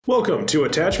Welcome to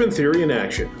Attachment Theory in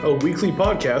Action, a weekly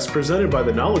podcast presented by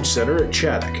the Knowledge Center at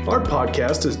Chaddock. Our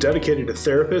podcast is dedicated to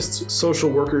therapists, social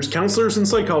workers, counselors, and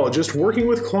psychologists working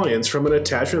with clients from an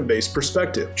attachment-based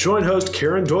perspective. Join host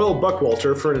Karen Doyle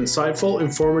Buckwalter for an insightful,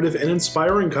 informative, and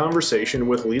inspiring conversation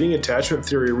with leading attachment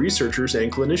theory researchers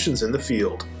and clinicians in the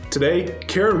field. Today,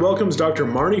 Karen welcomes Dr.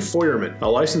 Marnie Feuerman, a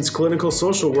licensed clinical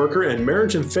social worker and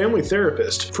marriage and family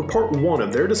therapist, for part one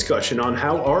of their discussion on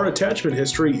how our attachment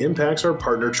history impacts our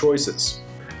partner choices.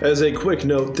 As a quick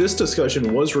note, this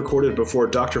discussion was recorded before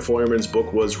Dr. Feuerman's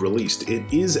book was released. It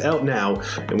is out now,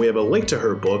 and we have a link to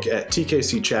her book at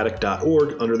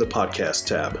tkcchaddock.org under the podcast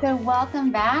tab. So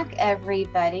welcome back,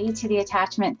 everybody, to the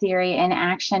Attachment Theory in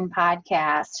Action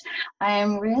podcast.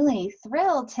 I'm really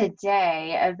thrilled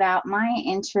today about my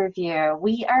interview.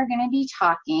 We are going to be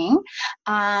talking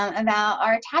about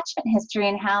our attachment history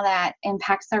and how that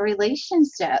impacts our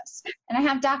relationships. And I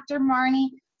have Dr. Marnie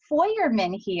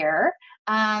Feuerman here,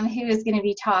 who is going to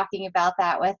be talking about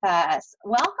that with us.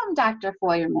 Welcome, Dr.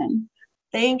 Feuerman.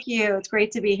 Thank you. It's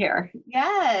great to be here.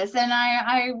 Yes, and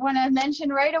I want to mention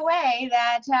right away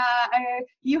that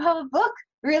you have a book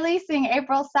releasing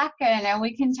April 2nd, and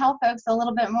we can tell folks a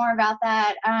little bit more about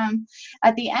that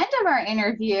at the end of our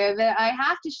interview, but I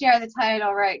have to share the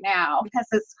title right now because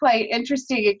it's quite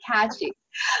interesting and catchy.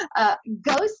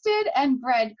 Ghosted and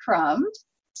Breadcrumbed: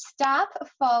 Stop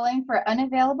Falling for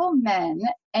Unavailable Men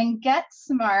and Get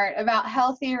Smart About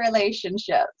Healthy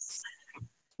Relationships.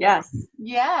 Yes.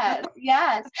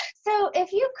 So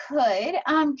if you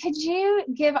could you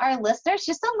give our listeners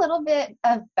just a little bit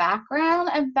of background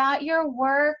about your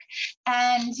work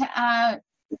and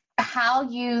how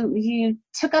you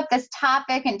took up this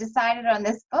topic and decided on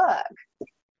this book?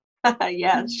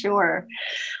 Yeah, sure.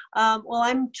 Well,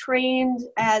 I'm trained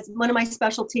as one of my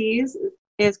specialties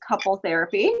is couple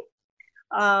therapy.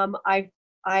 I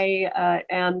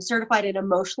am certified in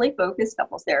emotionally focused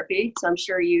couples therapy, so I'm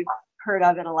sure you've heard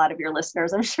of it. A lot of your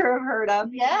listeners, I'm sure, have heard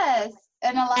of. Yes,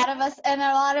 and a lot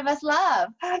of us love.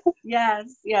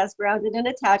 Yes, grounded in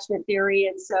attachment theory,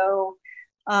 and so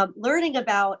learning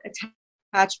about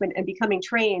attachment and becoming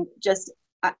trained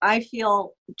I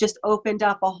feel just opened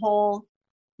up a whole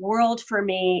world for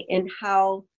me in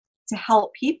how to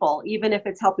help people, even if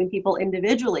it's helping people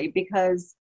individually,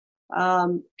 because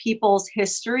people's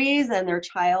histories and their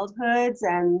childhoods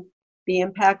and the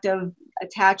impact of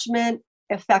attachment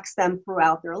affects them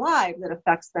throughout their lives. It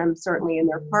affects them certainly in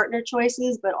their partner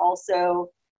choices, but also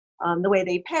the way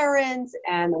they parent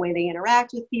and the way they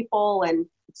interact with people and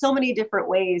so many different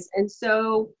ways. And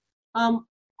so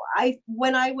I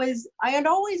had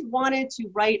always wanted to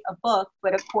write a book,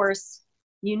 but of course,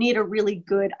 you need a really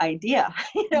good idea,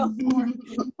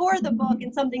 for the book,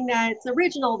 and something that's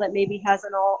original that maybe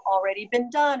hasn't already been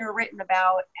done or written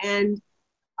about. And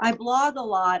I blog a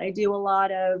lot. I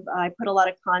put a lot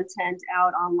of content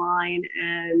out online,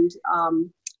 and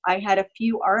I had a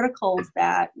few articles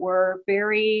that were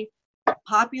very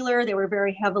popular. They were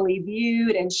very heavily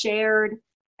viewed and shared.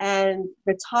 And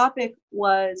the topic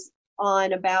was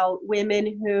about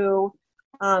women who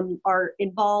are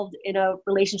involved in a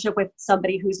relationship with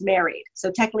somebody who's married.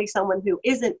 So technically someone who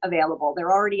isn't available.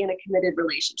 They're already in a committed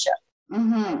relationship.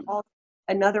 Mm-hmm.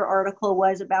 Another article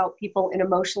was about people in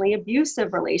emotionally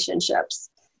abusive relationships.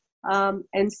 And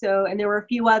there were a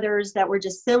few others that were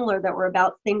just similar, that were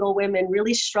about single women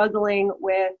really struggling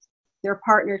with their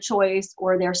partner choice,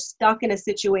 or they're stuck in a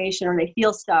situation, or they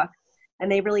feel stuck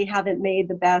and they really haven't made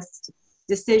the best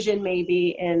decision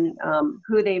maybe in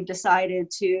who they've decided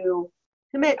to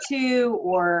commit to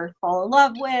or fall in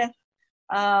love with.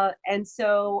 And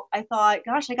so I thought,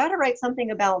 gosh, I got to write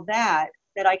something about that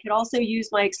I could also use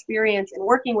my experience in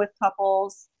working with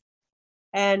couples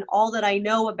and all that I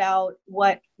know about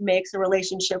what makes a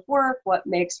relationship work, what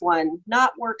makes one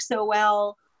not work so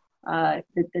well,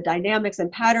 the dynamics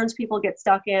and patterns people get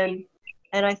stuck in.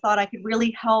 And I thought I could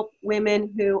really help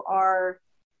women who are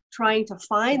trying to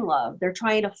find love. They're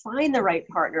trying to find the right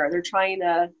partner.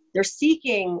 They're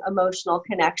seeking emotional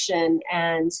connection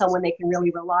and someone they can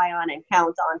really rely on and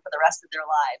count on for the rest of their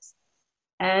lives.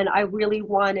 And I really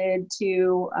wanted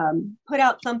to put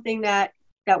out something that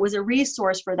was a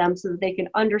resource for them so that they can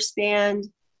understand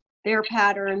their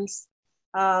patterns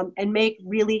and make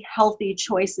really healthy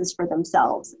choices for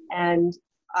themselves. And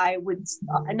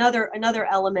another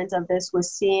element of this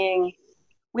was seeing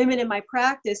women in my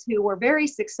practice who were very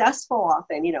successful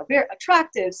often, very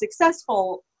attractive,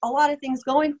 successful, a lot of things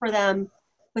going for them,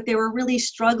 but they were really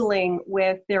struggling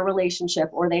with their relationship,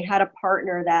 or they had a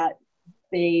partner that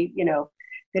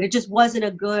that it just wasn't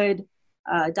a good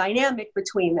dynamic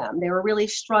between them. They were really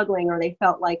struggling, or they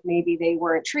felt like maybe they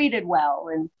weren't treated well.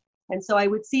 And And so I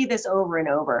would see this over and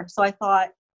over. So I thought,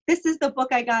 this is the book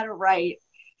I got to write.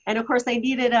 And of course, I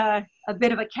needed a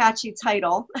bit of a catchy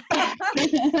title.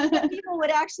 People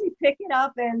would actually pick it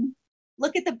up and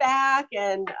look at the back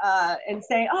and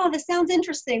say, "Oh, this sounds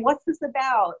interesting. What's this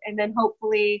about?" And then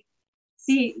hopefully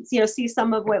see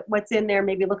some of what's in there.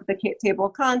 Maybe look at the table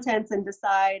of contents and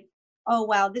decide, "Oh,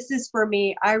 wow, this is for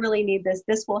me. I really need this.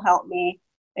 This will help me."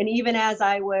 And even as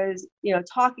I was,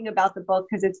 talking about the book,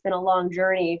 because it's been a long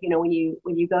journey, when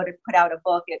you go to put out a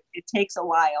book, it takes a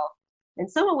while. And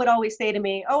someone would always say to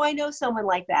me, "Oh, I know someone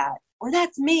like that," or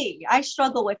 "That's me. I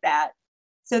struggle with that."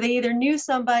 So they either knew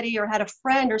somebody or had a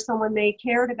friend or someone they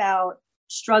cared about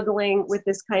struggling with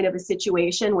this kind of a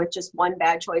situation with just one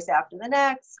bad choice after the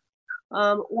next,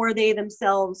 or they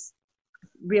themselves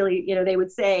really, they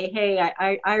would say, "Hey,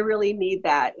 I really need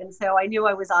that." And so I knew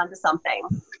I was onto something.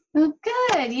 Well,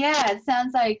 good. Yeah, it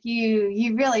sounds like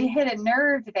you really hit a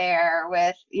nerve there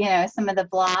with, some of the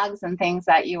blogs and things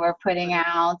that you were putting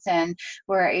out, and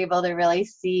were able to really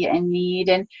see a need.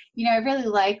 And, I really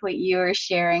like what you were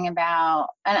sharing about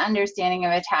an understanding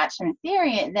of attachment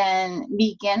theory. It then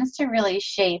begins to really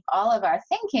shape all of our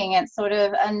thinking. It's sort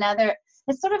of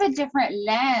a different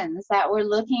lens that we're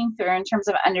looking through in terms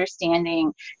of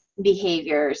understanding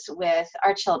behaviors with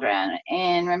our children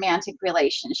in romantic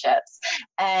relationships.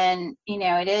 And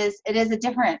it is a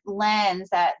different lens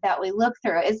that we look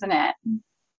through, isn't it?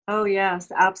 Oh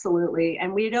yes, absolutely.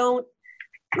 And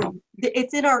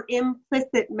it's in our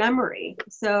implicit memory,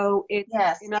 so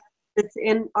it's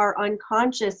in our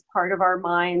unconscious part of our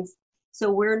minds, so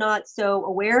we're not so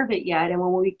aware of it yet. And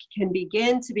when we can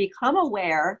begin to become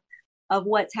aware of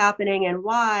what's happening and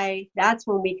why, that's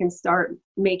when we can start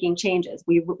making changes.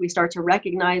 We start to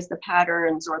recognize the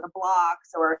patterns or the blocks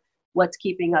or what's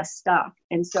keeping us stuck.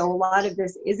 And so a lot of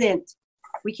this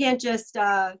we can't just,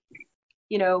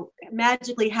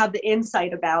 magically have the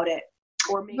insight about it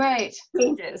or make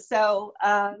changes. So,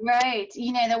 right.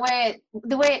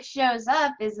 The way it shows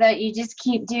up is that you just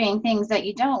keep doing things that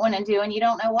you don't want to do and you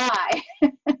don't know why.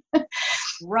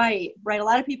 Right. A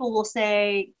lot of people will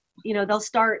say, they'll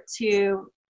start to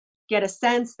get a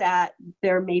sense that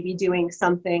they're maybe doing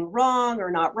something wrong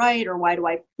or not right, or why do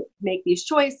I make these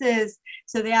choices?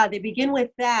 So they begin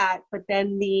with that, but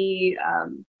then the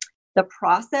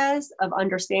process of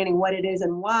understanding what it is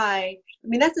and why,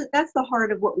 that's the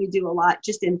heart of what we do a lot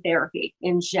just in therapy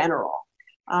in general.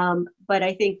 But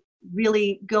I think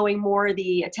really going more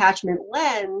the attachment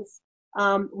lens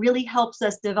really helps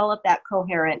us develop that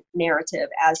coherent narrative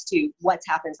as to what's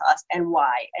happened to us and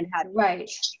why and how to.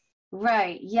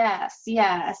 Right. Yes.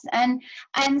 And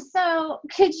so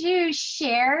could you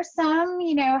share some,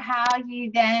 how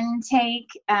you then take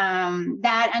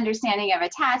that understanding of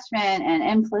attachment and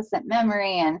implicit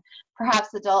memory and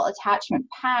perhaps adult attachment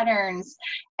patterns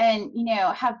and,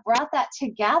 have brought that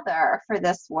together for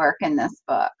this work in this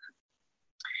book?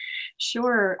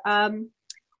 Sure.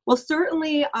 Well,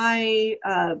 certainly I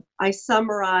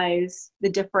summarize the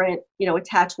different,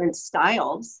 attachment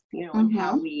styles, and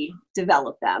how we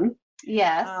develop them.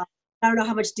 Yes. I don't know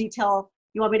how much detail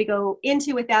you want me to go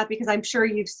into with that, because I'm sure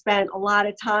you've spent a lot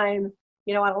of time,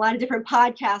 on a lot of different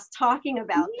podcasts talking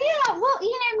about this. Yeah, well,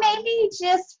 maybe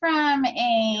just from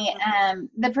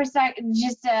the perspective,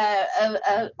 just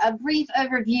a brief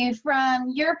overview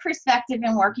from your perspective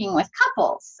in working with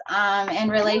couples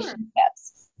and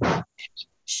relationships.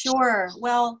 Sure.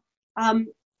 Well,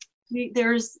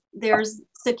 there's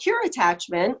secure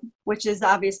attachment, which is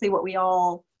obviously what we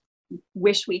all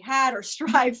wish we had or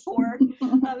strive for.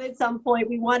 At some point,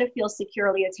 we want to feel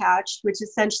securely attached, which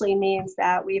essentially means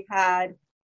that we've had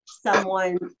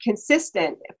someone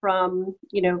consistent from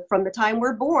the time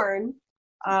we're born.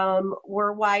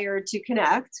 We're wired to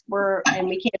connect. And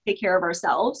we can't take care of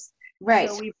ourselves. Right.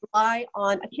 So we rely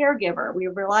on a caregiver. We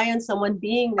rely on someone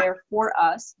being there for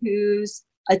us who's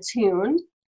attuned.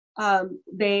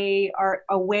 They are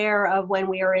aware of when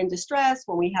we are in distress,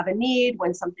 when we have a need,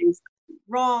 when something's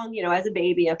wrong, as a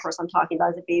baby. Of course, I'm talking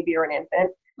about as a baby or an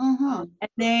infant. Mm-hmm. And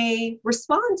they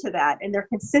respond to that, and they're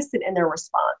consistent in their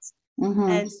response. Mm-hmm.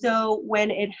 And so when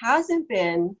it hasn't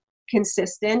been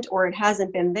consistent or it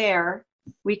hasn't been there,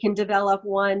 we can develop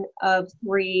one of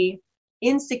 3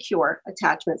 insecure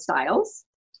attachment styles.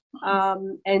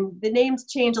 And the names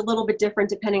change a little bit different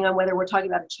depending on whether we're talking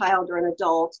about a child or an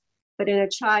adult. But in a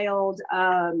child,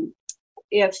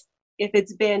 if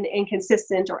it's been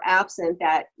inconsistent or absent,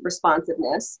 that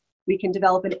responsiveness, we can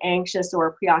develop an anxious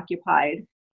or preoccupied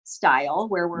style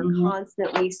where we're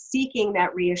constantly seeking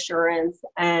that reassurance,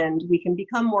 and we can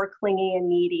become more clingy and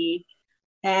needy.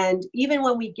 And even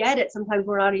when we get it, sometimes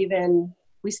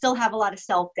we still have a lot of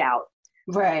self-doubt.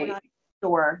 Right. We're not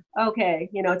store. Okay,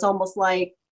 it's almost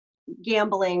like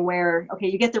gambling where, okay,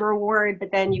 you get the reward,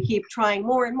 but then you keep trying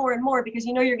more and more and more because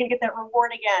you're going to get that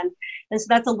reward again. And so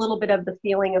that's a little bit of the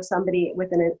feeling of somebody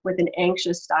with an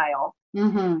anxious style.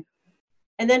 Mm-hmm.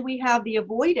 And then we have the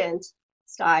avoidant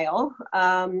style,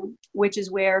 which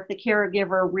is where if the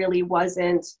caregiver really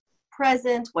wasn't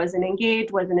present, wasn't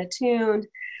engaged, wasn't attuned,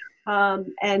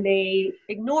 and they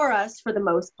ignore us for the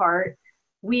most part,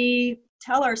 we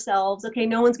tell ourselves, okay,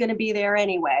 no one's going to be there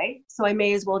anyway, so I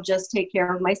may as well just take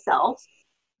care of myself.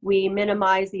 We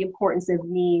minimize the importance of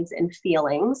needs and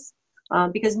feelings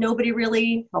because nobody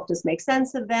really helped us make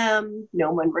sense of them. No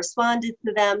one responded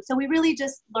to them. So we really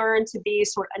just learn to be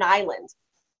sort of an island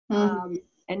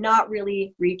and not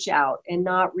really reach out and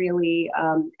not really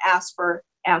ask for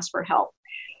help.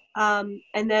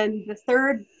 And then the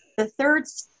third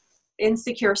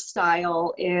insecure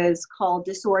style is called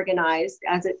disorganized.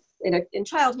 In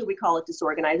childhood, we call it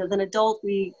disorganized. As an adult,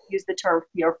 we use the term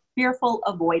fearful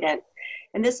avoidant.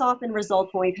 And this often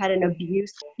results when we've had an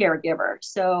abusive caregiver.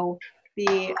 So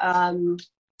we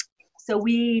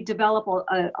develop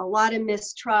a lot of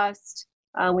mistrust.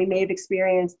 We may have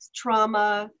experienced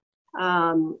trauma.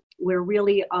 We're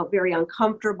really very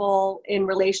uncomfortable in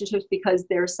relationships because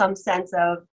there's some sense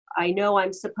of, I know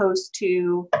I'm supposed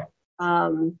to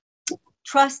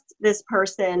trust this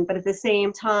person, but at the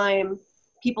same time,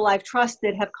 people I've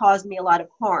trusted have caused me a lot of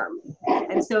harm.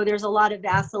 And so there's a lot of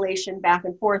vacillation back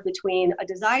and forth between a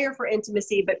desire for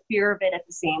intimacy, but fear of it at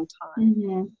the same time.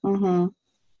 Mm-hmm. Mm-hmm.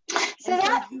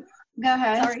 Go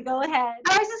ahead. Sorry, go ahead.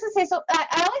 I was just going to say, so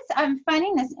I'm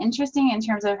finding this interesting in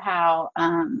terms of how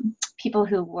people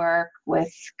who work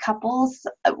with couples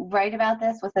write about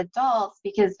this with adults,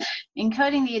 because in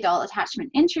coding the adult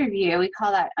attachment interview, we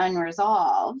call that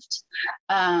unresolved.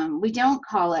 We don't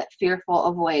call it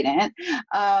fearful avoidant.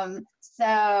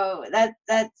 So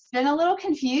that's been a little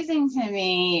confusing to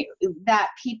me that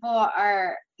people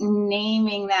are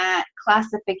naming that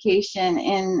classification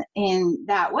in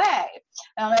that way.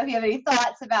 I don't know if you have any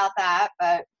thoughts about that,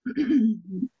 but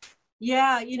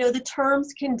yeah, the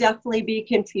terms can definitely be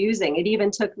confusing. It even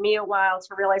took me a while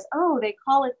to realize, oh, they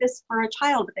call it this for a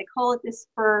child, but they call it this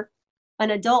for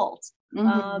an adult.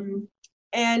 Mm-hmm.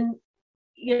 And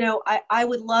I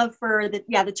would love for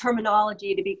the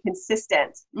terminology to be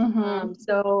consistent. Mm-hmm.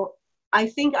 So I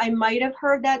think I might have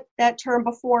heard that term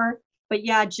before, but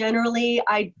yeah, generally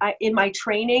I in my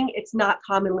training, it's not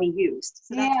commonly used.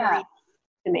 So that's very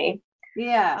to me.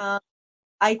 Yeah.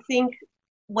 I think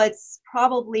what's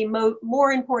probably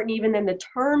more important even than the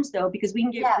terms though, because we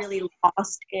can get really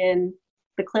lost in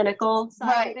the clinical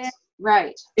side of it.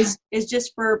 Right. Is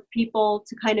just for people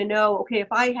to kind of know, okay, if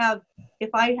I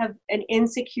have an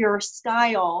insecure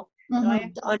style, then I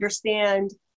have to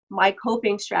understand my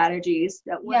coping strategies,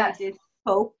 that what I did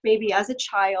cope maybe as a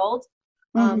child.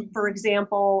 For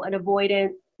example, an avoidant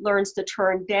learns to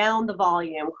turn down the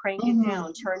volume, crank it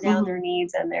down, turn down their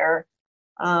needs and their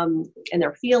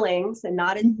feelings and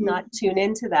not tune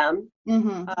into them.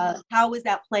 How is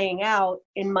that playing out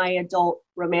in my adult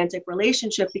romantic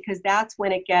relationship? Because that's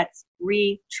when it gets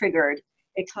re-triggered.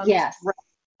 It comes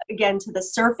again to the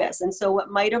surface. And so what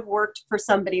might have worked for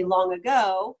somebody long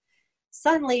ago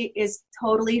suddenly is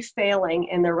totally failing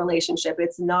in their relationship.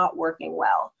 It's not working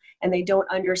well. And they don't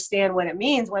understand what it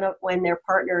means when their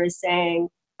partner is saying,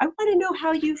 I want to know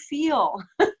how you feel.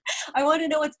 I want to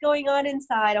know what's going on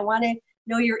inside. I want to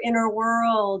know your inner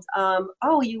world.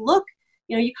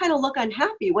 You kind of look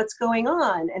unhappy. What's going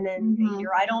on? And then they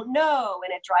hear, I don't know.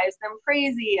 And it drives them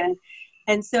crazy.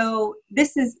 And so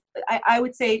this is, I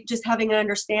would say, just having an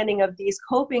understanding of these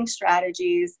coping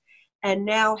strategies and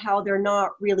now how they're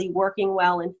not really working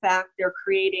well. In fact, they're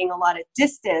creating a lot of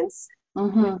distance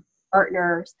with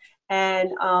partners.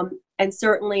 And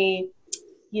certainly,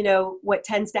 what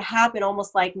tends to happen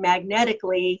almost like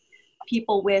magnetically,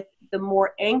 people with the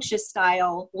more anxious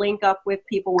style link up with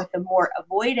people with the more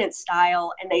avoidant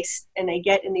style, and they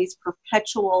get in these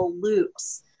perpetual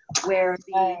loops where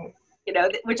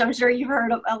which I'm sure you've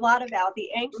heard a lot about. The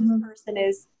anxious person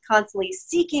is constantly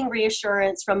seeking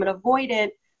reassurance from an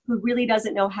avoidant who really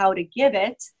doesn't know how to give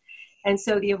it. And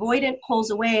so the avoidant pulls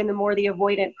away, and the more the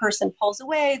avoidant person pulls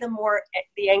away, the more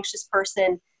the anxious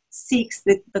person seeks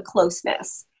the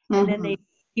closeness. And then they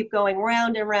keep going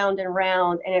round and round and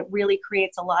round, and it really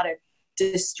creates a lot of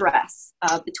distress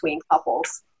between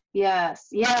couples. Yes.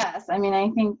 I mean, I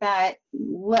think that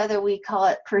whether we call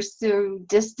it pursue,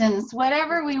 distance,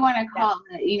 whatever we want to call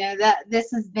it, that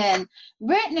this has been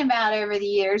written about over the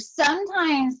years,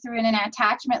 sometimes through an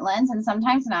attachment lens and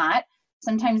sometimes not.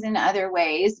 sometimes in other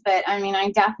ways. But I mean,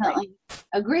 I definitely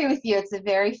agree with you. It's a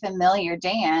very familiar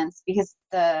dance because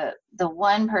the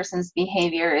one person's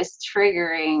behavior is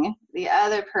triggering the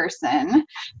other person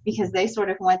because they sort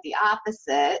of want the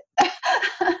opposite.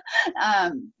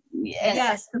 And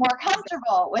Yes. more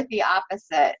comfortable with the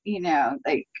opposite,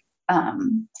 like,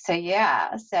 so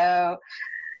yeah, so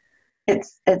it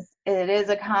is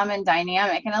a common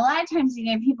dynamic. And a lot of times,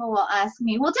 people will ask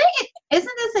me, well,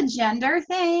 isn't this a gender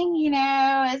thing?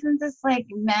 Isn't this like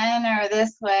men are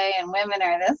this way and women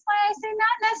are this way? I say,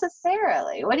 not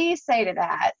necessarily. What do you say to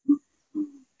that?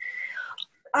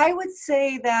 I would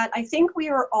say that I think we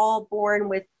are all born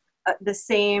with the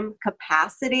same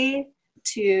capacity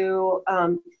to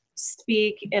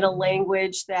speak in a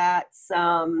language that's,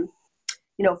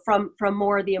 from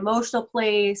more of the emotional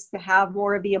place, to have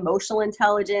more of the emotional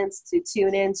intelligence, to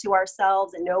tune into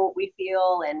ourselves and know what we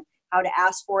feel and how to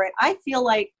ask for it. I feel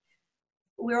like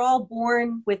we're all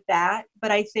born with that,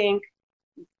 but I think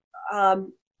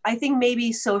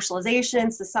maybe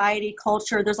socialization, society,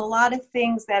 culture, there's a lot of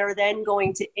things that are then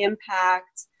going to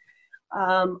impact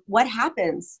what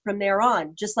happens from there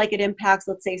on, just like it impacts,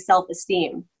 let's say,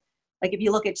 self-esteem. Like if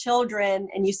you look at children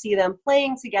and you see them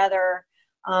playing together,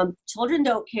 children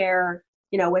don't care,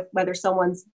 with whether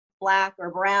someone's black or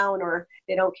brown, or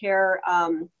they don't care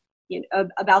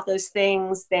about those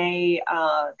things. They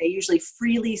usually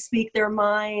freely speak their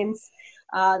minds.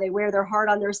 They wear their heart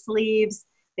on their sleeves.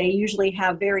 They usually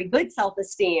have very good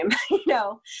self-esteem,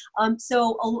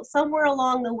 So somewhere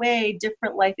along the way,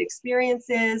 different life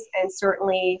experiences and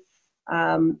certainly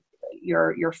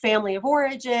your family of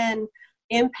origin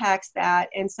impacts that.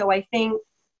 And so I think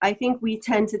we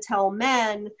tend to tell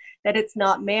men that it's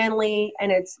not manly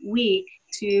and it's weak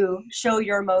to show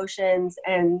your emotions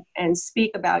and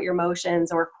speak about your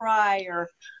emotions or cry or,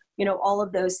 all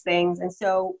of those things. And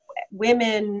so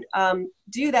women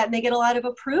do that and they get a lot of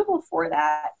approval for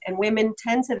that. And women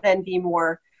tend to then be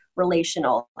more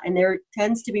relational and there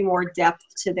tends to be more depth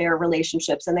to their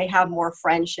relationships and they have more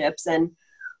friendships. And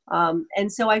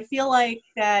so I feel like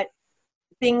that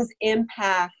things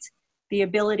impact the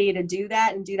ability to do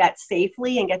that and do that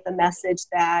safely and get the message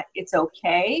that it's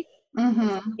okay.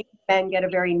 Mm-hmm. Men get a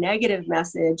very negative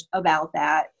message about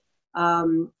that.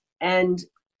 And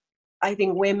I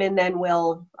think women then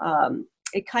will,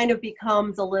 it kind of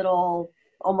becomes a little,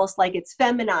 almost like it's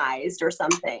feminized or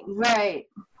something. Right.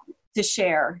 To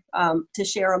share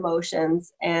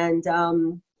emotions. And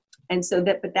so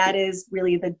that is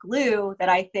really the glue that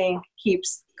I think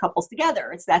keeps couples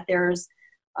together. It's that there's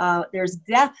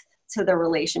depth to the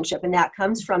relationship, and that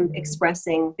comes from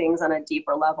expressing things on a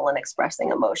deeper level and expressing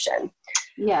emotion.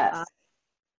 Yes.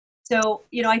 So,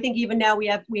 I think even now we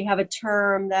have a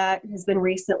term that has been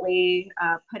recently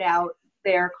put out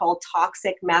there called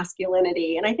toxic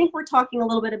masculinity. And I think we're talking a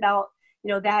little bit about,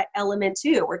 that element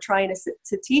too. We're trying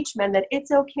to teach men that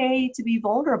it's okay to be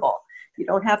vulnerable. You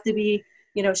don't have to be,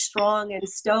 strong and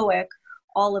stoic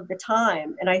all of the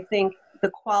time. And I think the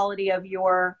quality of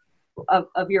your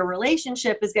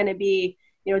relationship is going to be,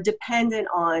 dependent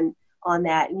on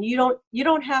that. And you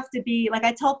don't have to be like,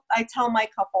 I tell my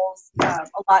couples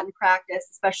a lot in practice,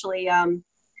 especially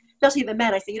the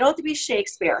men. I say, you don't have to be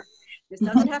Shakespeare. This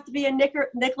doesn't have to be a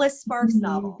Nicholas Sparks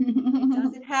novel. It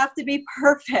doesn't have to be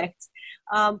perfect,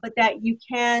 but that you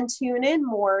can tune in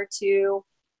more to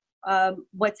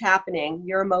what's happening,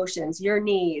 your emotions, your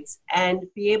needs, and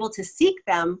be able to seek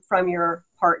them from your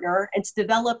partner and to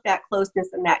develop that closeness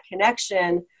and that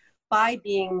connection by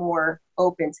being more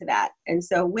open to that. And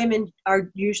so women are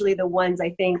usually the ones,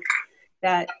 I think,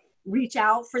 that reach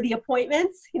out for the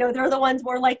appointments. They're the ones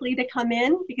more likely to come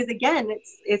in because, again,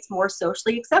 it's more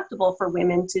socially acceptable for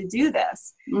women to do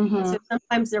this. Mm-hmm. So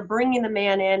sometimes they're bringing the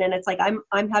man in and it's like,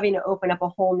 I'm having to open up a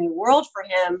whole new world for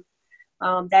him,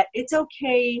 that it's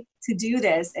okay to do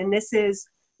this. And this is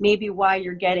maybe why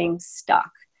you're getting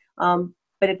stuck.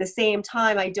 But at the same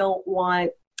time, I don't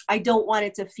want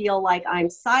it to feel like I'm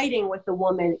siding with the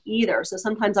woman either. So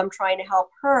sometimes I'm trying to help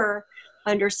her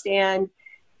understand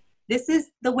this is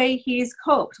the way he's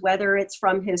coped, whether it's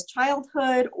from his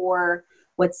childhood or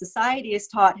what society has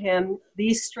taught him.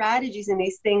 These strategies and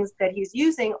these things that he's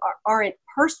using aren't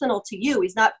personal to you.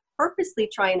 He's not purposely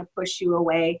trying to push you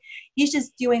away. He's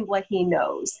just doing what he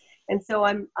knows. And so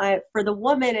for the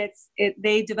woman,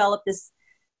 they develop this,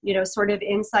 sort of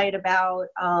insight about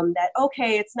that,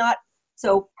 okay, it's not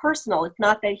so personal. It's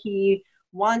not that he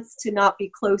wants to not be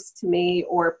close to me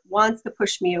or wants to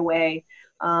push me away,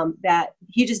 that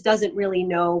he just doesn't really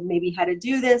know maybe how to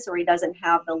do this, or he doesn't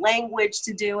have the language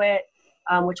to do it,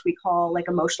 which we call like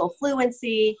emotional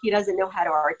fluency. He doesn't know how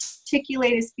to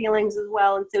articulate his feelings as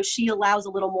well. And so she allows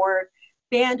a little more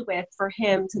bandwidth for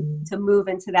him to move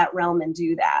into that realm and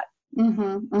do that.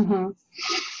 Mm-hmm, mm-hmm.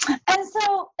 And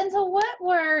so what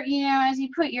were, as you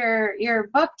put your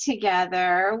book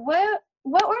together, what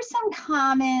were some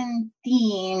common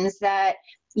themes that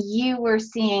you were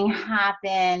seeing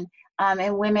happen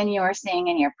in women you were seeing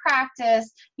in your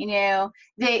practice?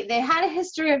 They had a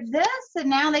history of this, and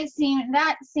now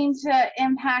that seems to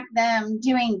impact them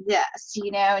doing this,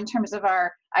 in terms of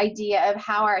our idea of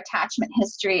how our attachment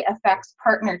history affects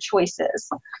partner choices.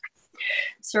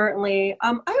 Certainly.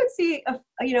 I would see, a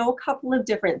couple of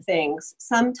different things.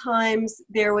 Sometimes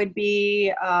there would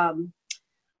be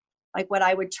like what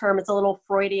I would term, it's a little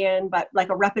Freudian, but like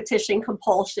a repetition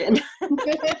compulsion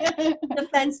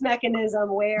defense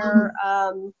mechanism where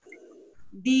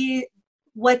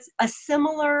what's a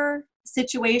similar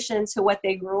situation to what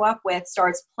they grew up with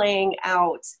starts playing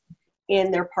out in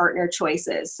their partner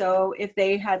choices. So if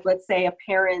they had, let's say, a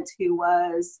parent who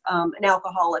was an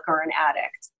alcoholic or an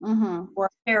addict, or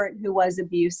a parent who was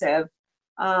abusive,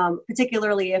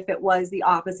 particularly if it was the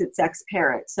opposite sex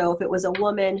parent. So if it was a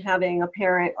woman having a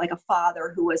parent, like a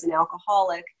father who was an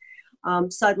alcoholic,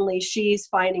 suddenly she's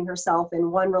finding herself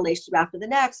in one relationship after the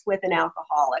next with an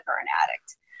alcoholic or an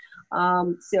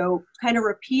addict. So kind of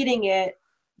repeating it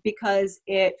because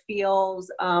it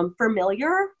feels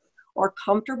familiar or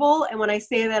comfortable. And when I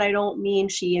say that, I don't mean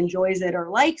she enjoys it or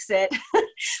likes it,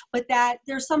 but that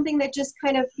there's something that just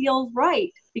kind of feels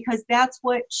right because that's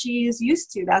what she's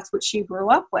used to. That's what she grew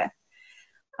up with.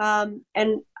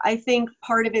 And I think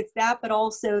part of it's that, but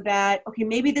also that, okay,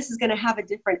 maybe this is going to have a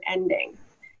different ending.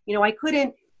 I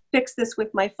couldn't fix this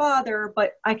with my father,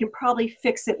 but I can probably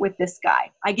fix it with this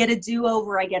guy. I get a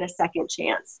do-over, I get a second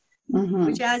chance,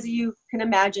 which, as you can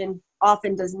imagine,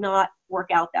 often does not work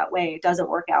out that way. It doesn't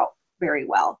work out very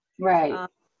well. Right.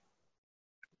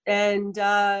 And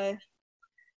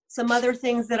some other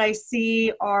things that I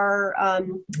see are,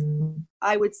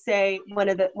 I would say one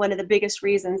of the biggest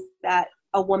reasons that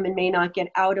a woman may not get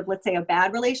out of, let's say, a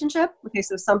bad relationship. Okay,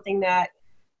 so something that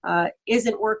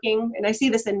isn't working, and I see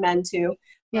this in men too.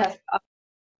 Yes.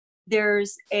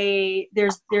 There's a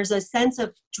sense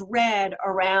of dread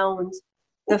around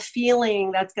the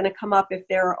feeling that's going to come up if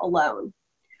they're alone,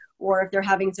 or if they're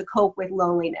having to cope with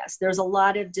loneliness. There's a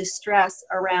lot of distress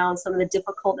around some of the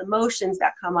difficult emotions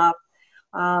that come up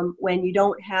when you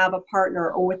don't have a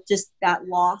partner, or with just that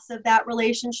loss of that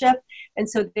relationship. And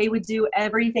so they would do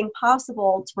everything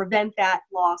possible to prevent that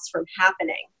loss from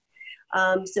happening.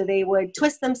 So they would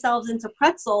twist themselves into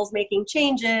pretzels, making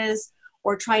changes,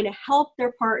 or trying to help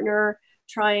their partner,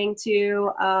 trying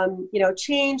to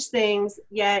change things,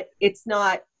 yet it's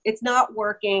not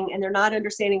working, and they're not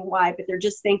understanding why, but they're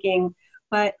just thinking,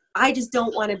 but I just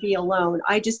don't want to be alone.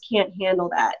 I just can't handle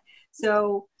that.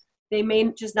 So they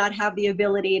may just not have the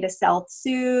ability to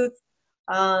self-soothe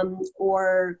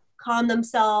or calm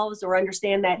themselves, or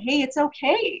understand that, hey, it's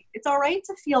okay. It's all right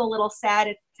to feel a little sad.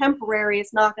 It's temporary.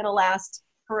 It's not going to last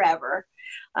forever.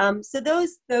 So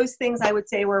those things I would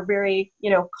say were very,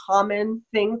 common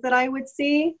things that I would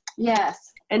see.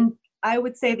 Yes. And I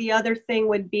would say the other thing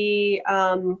would be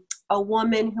a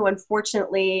woman who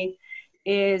unfortunately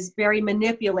is very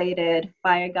manipulated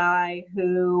by a guy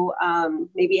who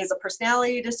maybe has a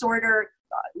personality disorder,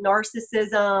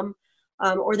 narcissism,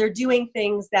 or they're doing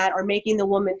things that are making the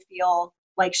woman feel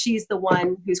like she's the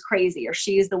one who's crazy, or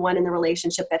she's the one in the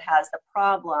relationship that has the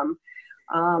problem.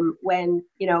 When,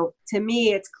 to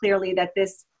me, it's clearly that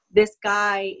this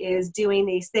guy is doing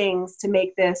these things to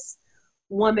make this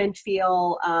woman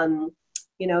feel,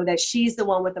 that she's the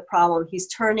one with the problem. He's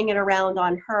turning it around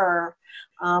on her,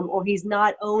 or he's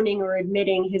not owning or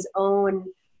admitting his own,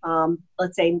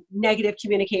 let's say, negative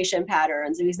communication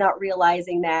patterns. And he's not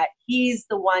realizing that he's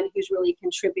the one who's really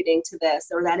contributing to this,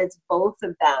 or that it's both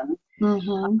of them.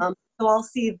 So I'll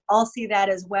see that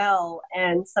as well.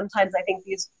 And sometimes I think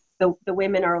the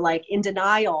women are like in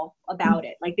denial about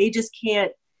it. Like they just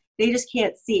can't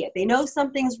see it. They know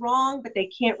something's wrong, but they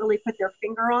can't really put their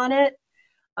finger on it.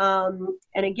 And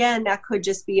again, that could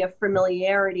just be a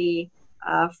familiarity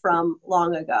from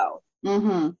long ago.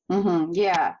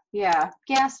 Yeah.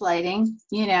 Gaslighting,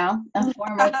 a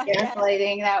form of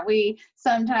gaslighting that we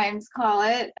sometimes call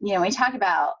it. We talk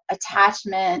about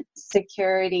attachment,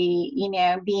 security,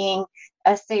 being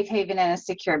a safe haven and a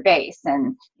secure base.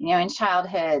 And, in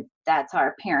childhood, that's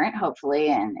our parent, hopefully.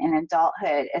 And in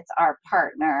adulthood, it's our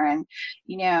partner. And,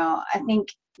 I think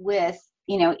with,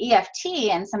 EFT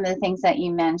and some of the things that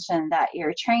you mentioned that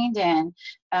you're trained in,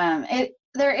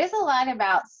 there is a lot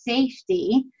about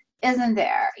safety, isn't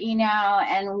there?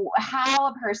 And how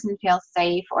a person feels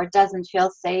safe or doesn't feel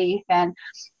safe. And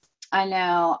I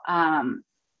know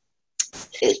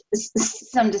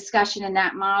some discussion in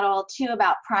that model too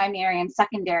about primary and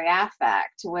secondary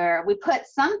affect, where we put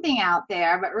something out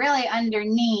there, but really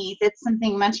underneath it's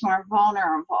something much more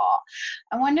vulnerable.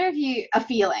 I wonder if a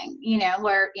feeling,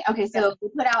 where, okay, so we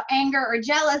put out anger or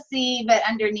jealousy, but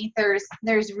underneath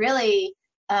there's really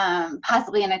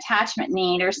possibly an attachment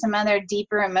need or some other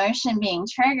deeper emotion being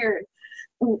triggered.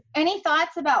 Any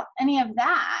thoughts about any of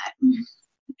that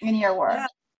in your work? Yeah,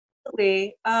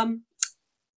 absolutely.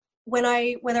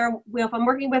 If I'm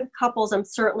working with couples, I'm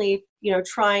certainly,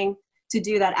 trying to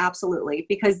do that, absolutely.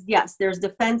 Because yes, there's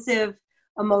defensive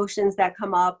emotions that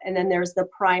come up, and then there's the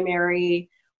primary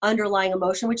underlying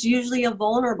emotion, which is usually a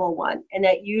vulnerable one. And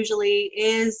that usually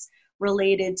is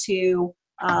related to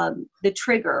the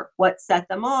trigger, what set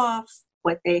them off,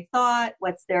 what they thought,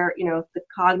 what's their,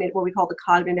 what we call the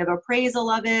cognitive appraisal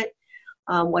of it,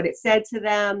 what it said to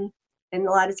them. And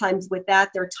a lot of times with that,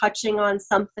 they're touching on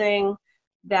something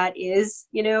that is,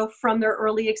 from their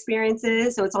early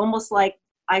experiences. So it's almost like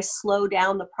I slow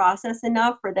down the process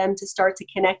enough for them to start to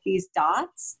connect these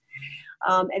dots.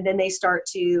 And then they start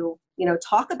to,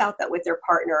 talk about that with their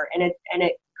partner, and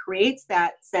it creates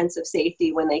that sense of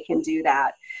safety when they can do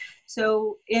that.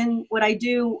 So in what I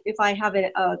do, if I have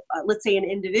let's say an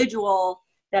individual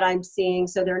that I'm seeing,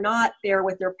 so they're not there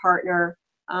with their partner,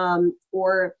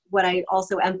 or what I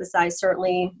also emphasize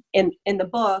certainly in the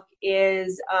book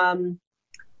is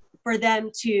for them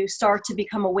to start to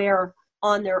become aware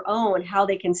on their own how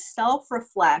they can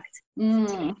self-reflect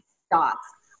dots.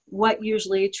 What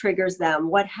usually triggers them?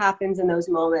 What happens in those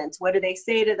moments? What do they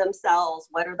say to themselves?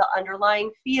 What are the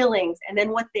underlying feelings? And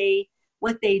then what they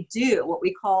do, what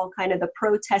we call kind of the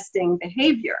protesting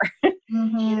behavior.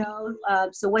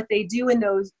 So what they do in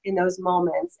those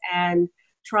moments, and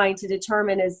trying to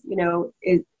determine is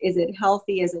it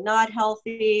healthy? Is it not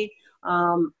healthy?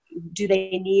 Do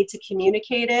they need to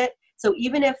communicate it? So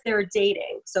even if they're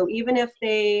dating, so even if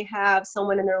they have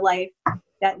someone in their life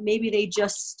that maybe they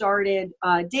just started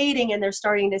dating, and they're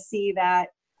starting to see that,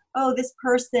 oh, this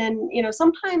person,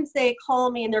 sometimes they call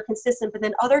me and they're consistent, but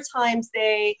then other times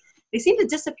they seem to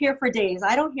disappear for days.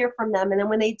 I don't hear from them. And then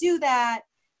when they do that,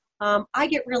 I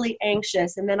get really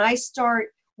anxious. And then I start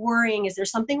worrying, is there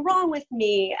something wrong with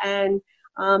me? And,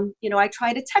 I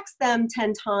try to text them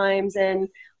 10 times, and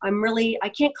I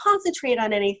can't concentrate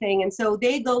on anything. And so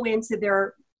they go into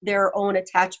their own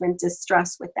attachment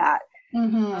distress with that.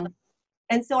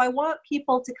 And so I want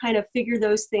people to kind of figure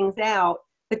those things out,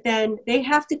 but then they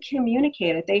have to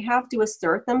communicate it. They have to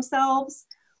assert themselves,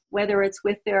 whether it's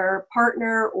with their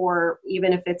partner or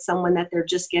even if it's someone that they're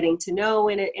just getting to know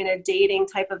in a dating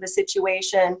type of a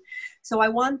situation. So I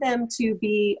want them to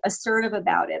be assertive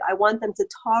about it. I want them to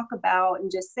talk about and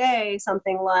just say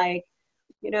something like,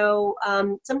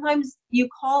 sometimes you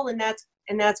call and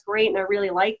that's great, and I really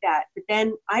like that, but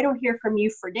then I don't hear from you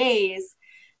for days.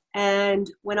 And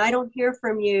when I don't hear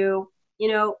from you,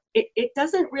 it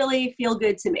doesn't really feel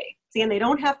good to me. See, and they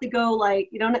don't have to go they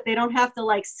don't have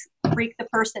to freak the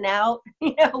person out,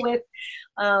 with,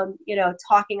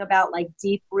 talking about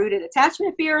deep rooted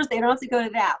attachment fears. They don't have to go to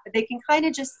that, but they can kind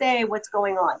of just say what's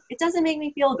going on. It doesn't make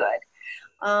me feel good.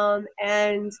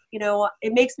 And,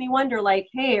 it makes me wonder,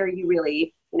 hey, are you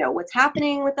really, what's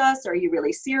happening with us? Are you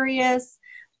really serious?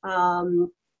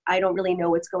 I don't really know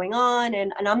what's going on.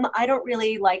 And I don't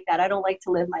really like that. I don't like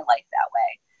to live my life that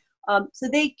way. So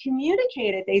they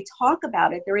communicate it. They talk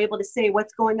about it. They're able to say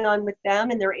what's going on with them,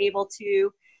 and they're able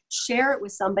to share it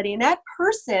with somebody. And that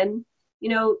person,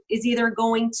 is either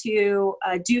going to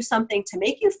do something to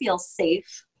make you feel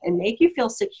safe and make you feel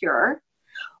secure,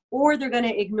 or they're going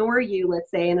to ignore you,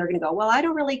 let's say, and they're going to go, well, I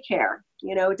don't really care.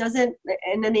 It doesn't,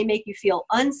 and then they make you feel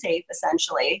unsafe,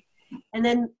 essentially. And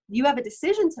then you have a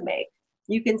decision to make.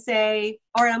 You can say,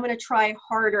 all right, I'm going to try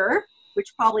harder,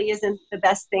 which probably isn't the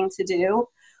best thing to do.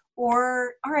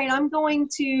 Or, all right, I'm going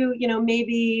to,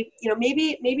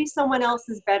 maybe someone else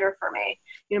is better for me.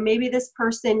 Maybe this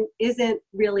person isn't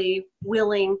really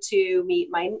willing to meet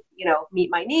my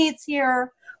needs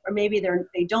here, or maybe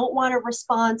they don't want to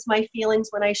respond to my feelings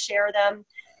when I share them.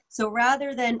 So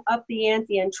rather than up the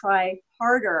ante and try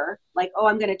harder,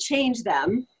 I'm going to change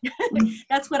them.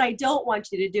 That's what I don't want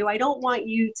you to do. I don't want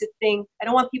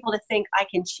people to think I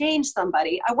can change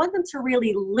somebody. I want them to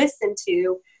really listen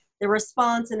to the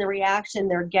response and the reaction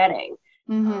they're getting.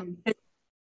 If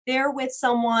they're with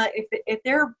someone, if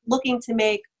they're looking to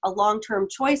make a long-term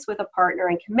choice with a partner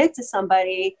and commit to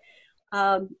somebody,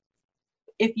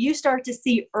 if you start to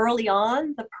see early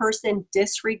on the person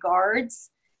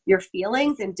disregards your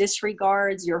feelings and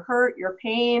disregards your hurt, your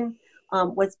pain,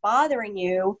 what's bothering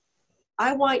you,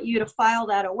 I want you to file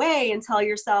that away and tell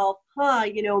yourself,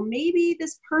 maybe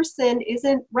this person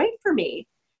isn't right for me.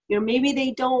 Maybe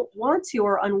they don't want to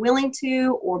or unwilling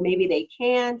to, or maybe they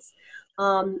can't.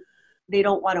 They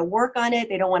don't want to work on it.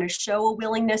 They don't want to show a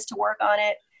willingness to work on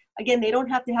it. Again, they don't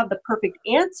have to have the perfect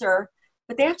answer,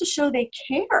 but they have to show they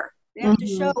care. They have to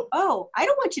show, I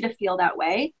don't want you to feel that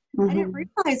way. I didn't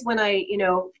realize when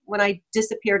I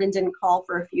disappeared and didn't call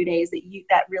for a few days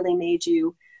that really made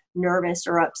you nervous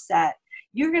or upset.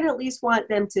 You're going to at least want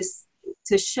them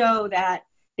to show that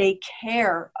they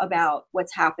care about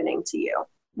what's happening to you.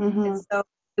 And so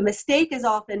the mistake is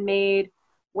often made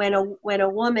when a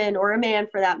woman or a man,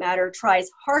 for that matter, tries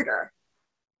harder.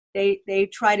 They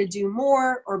try to do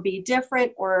more or be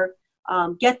different or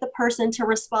get the person to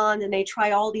respond, and they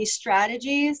try all these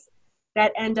strategies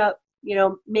that end up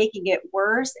making it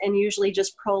worse and usually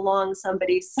just prolong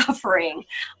somebody's suffering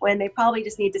when they probably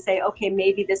just need to say, okay,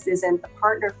 maybe this isn't the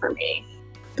partner for me.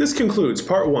 This concludes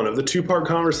part 1 of the 2-part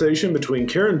conversation between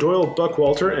Karen Doyle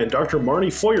Buckwalter and Dr.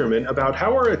 Marnie Feuerman about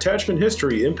how our attachment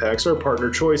history impacts our partner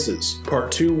choices.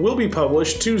 Part 2 will be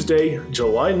published Tuesday,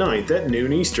 July 9th at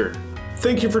noon Eastern.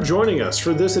 Thank you for joining us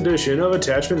for this edition of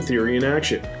Attachment Theory in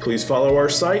Action. Please follow our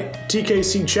site,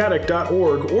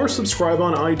 tkcchaddock.org, or subscribe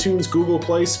on iTunes, Google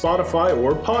Play, Spotify,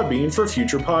 or Podbean for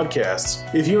future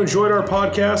podcasts. If you enjoyed our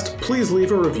podcast, please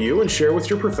leave a review and share with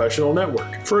your professional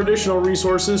network. For additional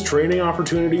resources, training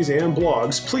opportunities, and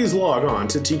blogs, please log on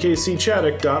to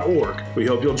tkcchaddock.org. We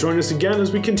hope you'll join us again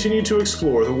as we continue to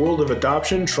explore the world of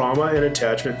adoption, trauma, and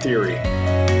attachment theory.